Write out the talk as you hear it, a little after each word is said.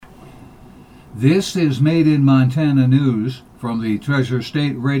This is Made in Montana News from the Treasure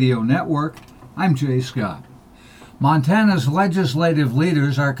State Radio Network. I'm Jay Scott. Montana's legislative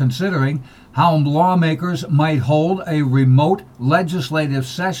leaders are considering how lawmakers might hold a remote legislative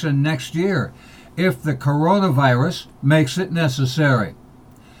session next year if the coronavirus makes it necessary.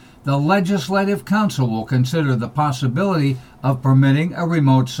 The Legislative Council will consider the possibility of permitting a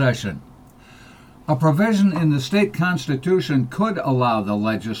remote session. A provision in the state constitution could allow the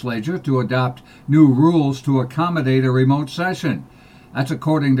legislature to adopt new rules to accommodate a remote session. That's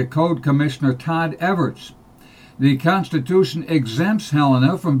according to Code Commissioner Todd Everts. The Constitution exempts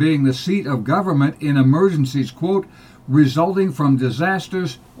Helena from being the seat of government in emergencies, quote, resulting from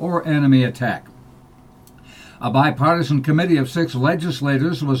disasters or enemy attack. A bipartisan committee of 6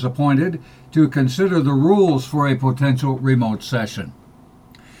 legislators was appointed to consider the rules for a potential remote session.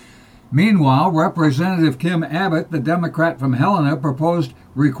 Meanwhile, Representative Kim Abbott, the Democrat from Helena, proposed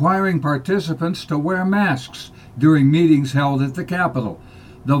requiring participants to wear masks during meetings held at the Capitol.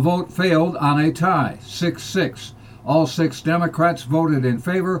 The vote failed on a tie, 6-6. All 6 Democrats voted in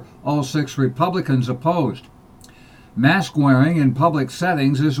favor, all 6 Republicans opposed. Mask wearing in public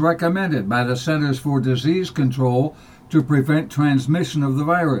settings is recommended by the Centers for Disease Control to prevent transmission of the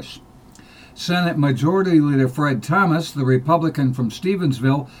virus. Senate Majority Leader Fred Thomas, the Republican from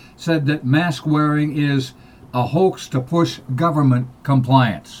Stevensville, said that mask wearing is a hoax to push government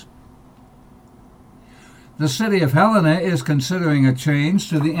compliance. The city of Helena is considering a change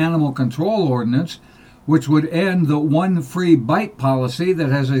to the animal control ordinance, which would end the one free bite policy that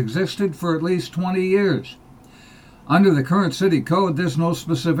has existed for at least 20 years. Under the current city code, there's no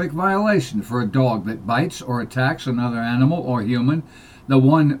specific violation for a dog that bites or attacks another animal or human. The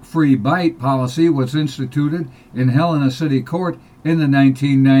one free bite policy was instituted in Helena City Court in the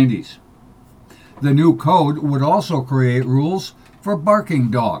 1990s. The new code would also create rules for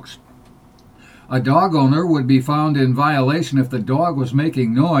barking dogs. A dog owner would be found in violation if the dog was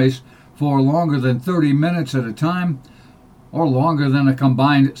making noise for longer than 30 minutes at a time or longer than a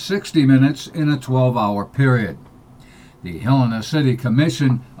combined 60 minutes in a 12-hour period. The Helena City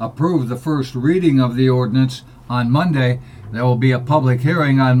Commission approved the first reading of the ordinance on Monday. There will be a public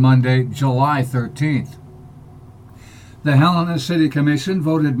hearing on Monday, July 13th. The Helena City Commission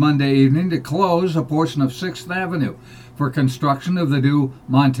voted Monday evening to close a portion of 6th Avenue for construction of the new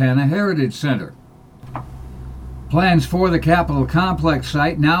Montana Heritage Center. Plans for the Capitol Complex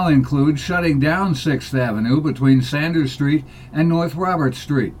site now include shutting down 6th Avenue between Sanders Street and North Roberts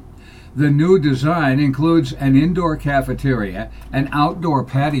Street. The new design includes an indoor cafeteria, an outdoor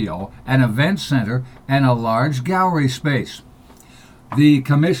patio, an event center, and a large gallery space. The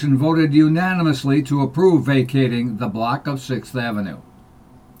commission voted unanimously to approve vacating the block of 6th Avenue.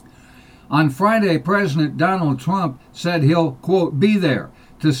 On Friday, President Donald Trump said he'll, quote, be there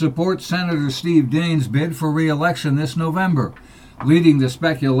to support Senator Steve Daines' bid for re-election this November, leading to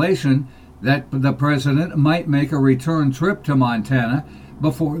speculation that the president might make a return trip to Montana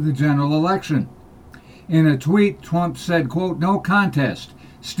before the general election. In a tweet, Trump said, quote, no contest.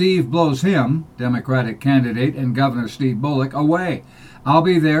 Steve blows him, Democratic candidate and Governor Steve Bullock, away. I'll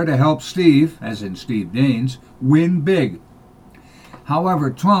be there to help Steve, as in Steve Daines, win big.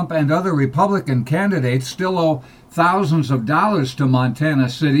 However, Trump and other Republican candidates still owe thousands of dollars to Montana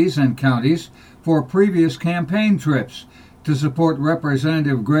cities and counties for previous campaign trips to support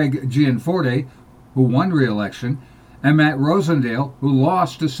Representative Greg Gianforte, who won re-election, and Matt Rosendale, who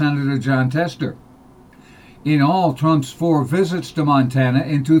lost to Senator Jon Tester. In all, Trump's 4 visits to Montana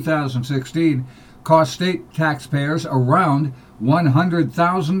in 2016 cost state taxpayers around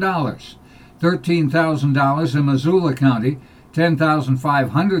 $100,000, $13,000 in Missoula County,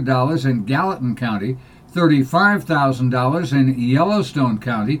 $10,500 in Gallatin County, $35,000 in Yellowstone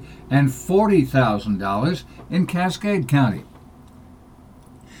County, and $40,000 in Cascade County.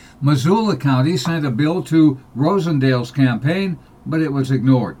 Missoula County sent a bill to Rosendale's campaign, but it was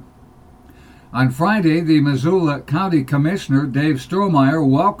ignored. On Friday, the Missoula County Commissioner, Dave Strohmeyer,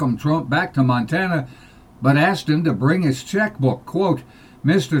 welcomed Trump back to Montana, but asked him to bring his checkbook. Quote,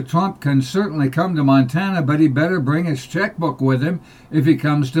 Mr. Trump can certainly come to Montana, but he better bring his checkbook with him if he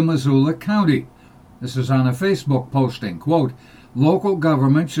comes to Missoula County. This is on a Facebook posting. Quote, local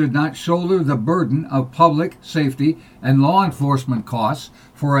government should not shoulder the burden of public safety and law enforcement costs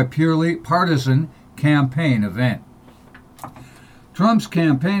for a purely partisan campaign event. Trump's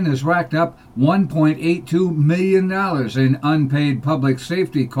campaign has racked up $1.82 million in unpaid public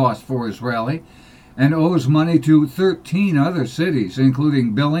safety costs for his rally and owes money to 13 other cities,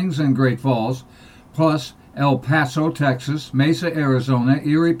 including Billings and Great Falls, plus El Paso, Texas, Mesa, Arizona,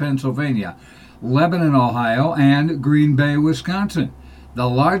 Erie, Pennsylvania, Lebanon, Ohio, and Green Bay, Wisconsin. The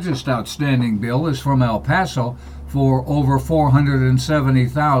largest outstanding bill is from El Paso for over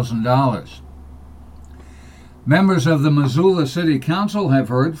 $470,000. Members of the Missoula City Council have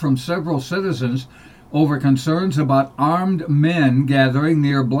heard from several citizens over concerns about armed men gathering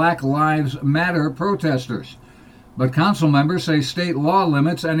near Black Lives Matter protesters. But council members say state law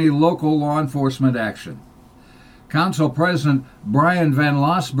limits any local law enforcement action. Council President Brian Van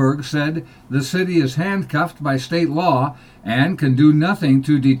Lossberg said the city is handcuffed by state law and can do nothing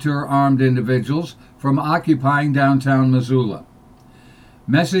to deter armed individuals from occupying downtown Missoula.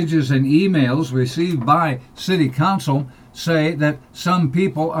 Messages and emails received by City Council say that some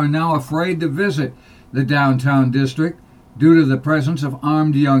people are now afraid to visit the downtown district due to the presence of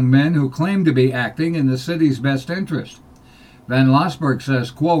armed young men who claim to be acting in the city's best interest. Van Lossberg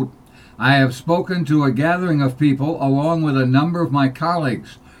says, quote, "I have spoken to a gathering of people along with a number of my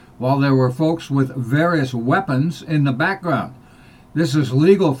colleagues while there were folks with various weapons in the background. This is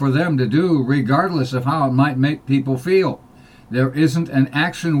legal for them to do regardless of how it might make people feel. There isn't an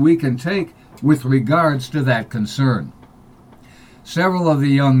action we can take with regards to that concern." Several of the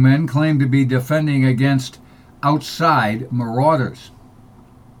young men claim to be defending against outside marauders.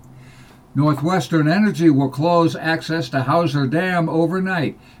 Northwestern Energy will close access to Hauser Dam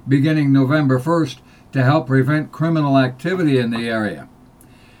overnight, beginning November 1st, to help prevent criminal activity in the area.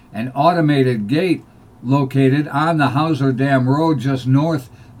 An automated gate located on the Hauser Dam Road just north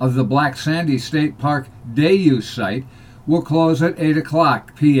of the Black Sandy State Park day use site will close at 8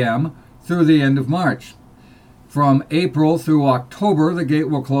 o'clock p.m. through the end of March. From April through October, the gate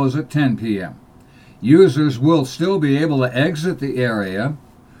will close at 10 p.m. Users will still be able to exit the area.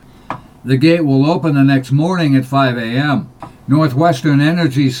 The gate will open the next morning at 5 a.m. Northwestern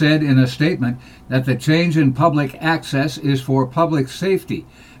Energy said in a statement that the change in public access is for public safety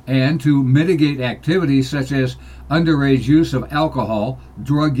and to mitigate activities such as underage use of alcohol,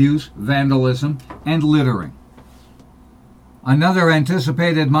 drug use, vandalism, and littering. Another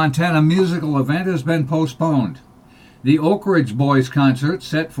anticipated Montana musical event has been postponed. The Oak Ridge Boys concert,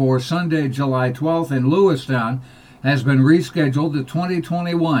 set for Sunday, July 12th in Lewistown, has been rescheduled to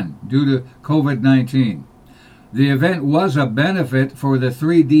 2021 due to COVID-19. The event was a benefit for the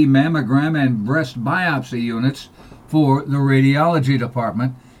 3D mammogram and breast biopsy units for the radiology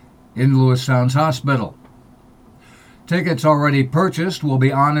department in Lewistown's hospital. Tickets already purchased will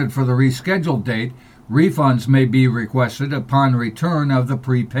be honored for the rescheduled date. Refunds may be requested upon return of the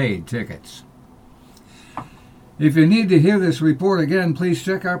prepaid tickets. If you need to hear this report again, please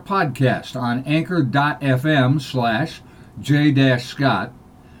check our podcast on anchor.fm/J-Scott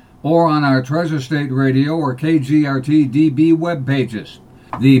or on our Treasure State Radio or KGRT DB web pages.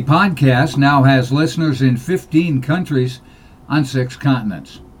 The podcast now has listeners in 15 countries on 6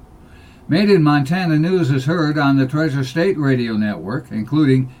 continents. Made in Montana News is heard on the Treasure State Radio Network,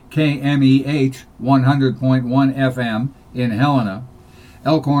 including KMEH 100.1 FM in Helena,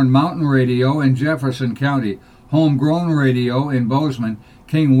 Elkhorn Mountain Radio in Jefferson County, Homegrown Radio in Bozeman,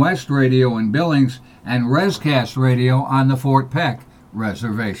 King West Radio in Billings, and Rescast Radio on the Fort Peck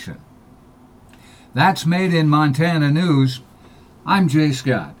Reservation. That's Made in Montana News. I'm Jay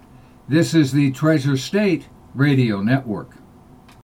Scott. This is the Treasure State Radio Network.